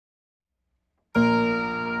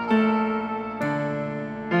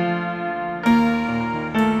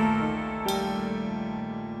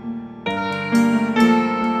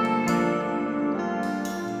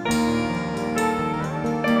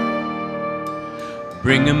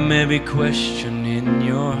Bring him every question in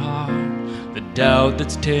your heart, the doubt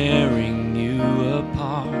that's tearing you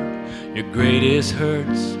apart, your greatest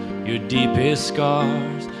hurts, your deepest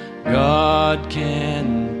scars. God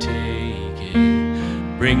can take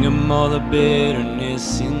it. Bring him all the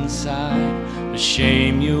bitterness inside, the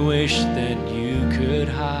shame you wish that you could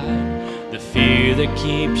hide, the fear that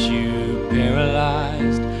keeps you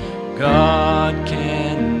paralyzed. God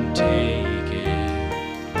can take it.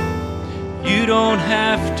 You don't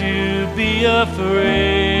have to be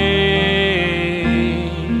afraid,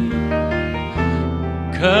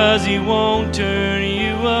 'cause he won't turn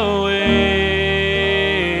you away.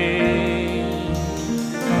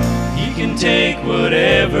 He can take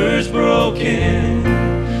whatever's broken,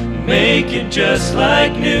 make it just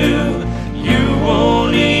like new. You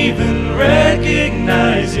won't even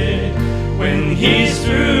recognize it when he's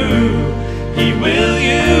through. He will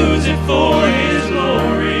use it for his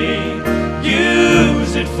glory,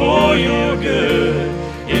 use it for your good,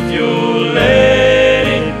 if you'll let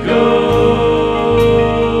it go.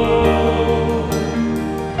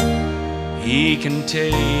 He can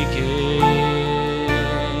take it.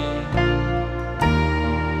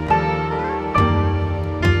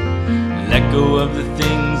 Let go of the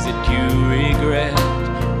things that you regret,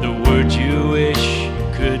 the words you wish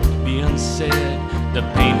could be unsaid, the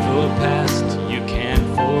painful past you can't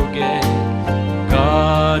forget.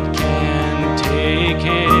 God can take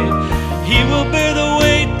it. He will bear the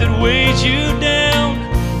weight that weighs you down.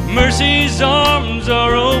 Mercy's arms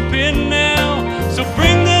are open now, so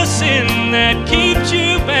bring the sin that keeps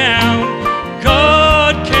you bound.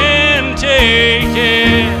 God can take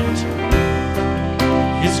it.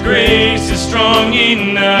 His grace is strong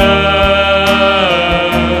enough.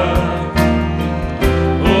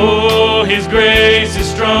 Oh, his grace is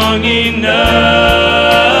strong enough.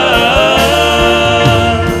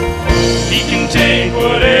 He can take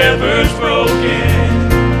whatever's broken,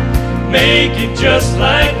 make it just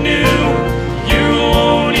like new. You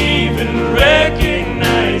won't even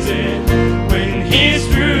recognize it when he's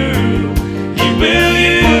through. He will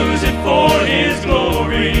use it for his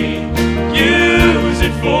glory, use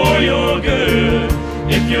it for your good,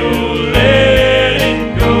 if you'll let it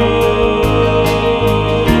go.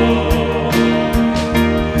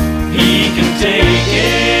 He can take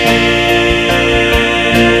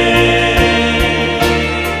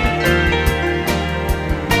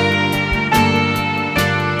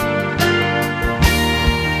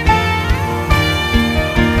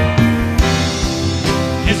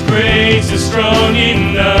His grace is strong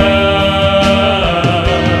enough.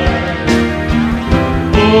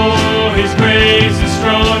 Oh, his grace is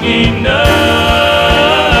strong enough.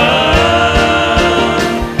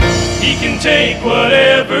 He can take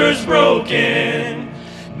whatever's broken,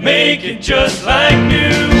 make it just like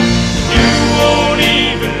new. You won't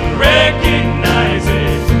even recognize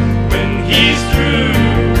it when he's through.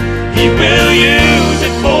 He will use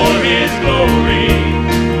it for his glory,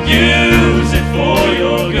 use it for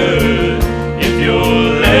your good, if you'll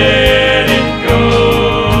let it go.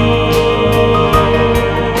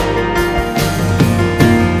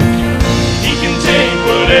 He can take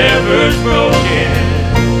whatever's broken,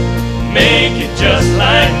 make it just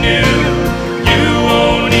like new. You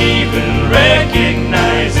won't even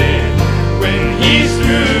recognize it when he's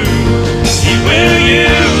through. He will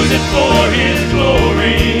use it for his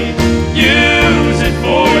glory, use it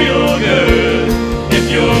for your good, if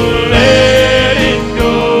you'll let it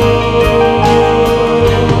go.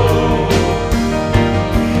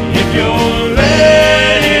 If you'll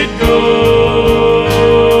let it go.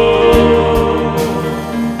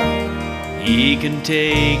 He can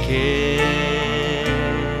take it.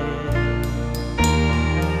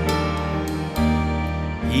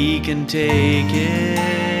 He can take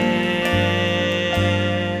it.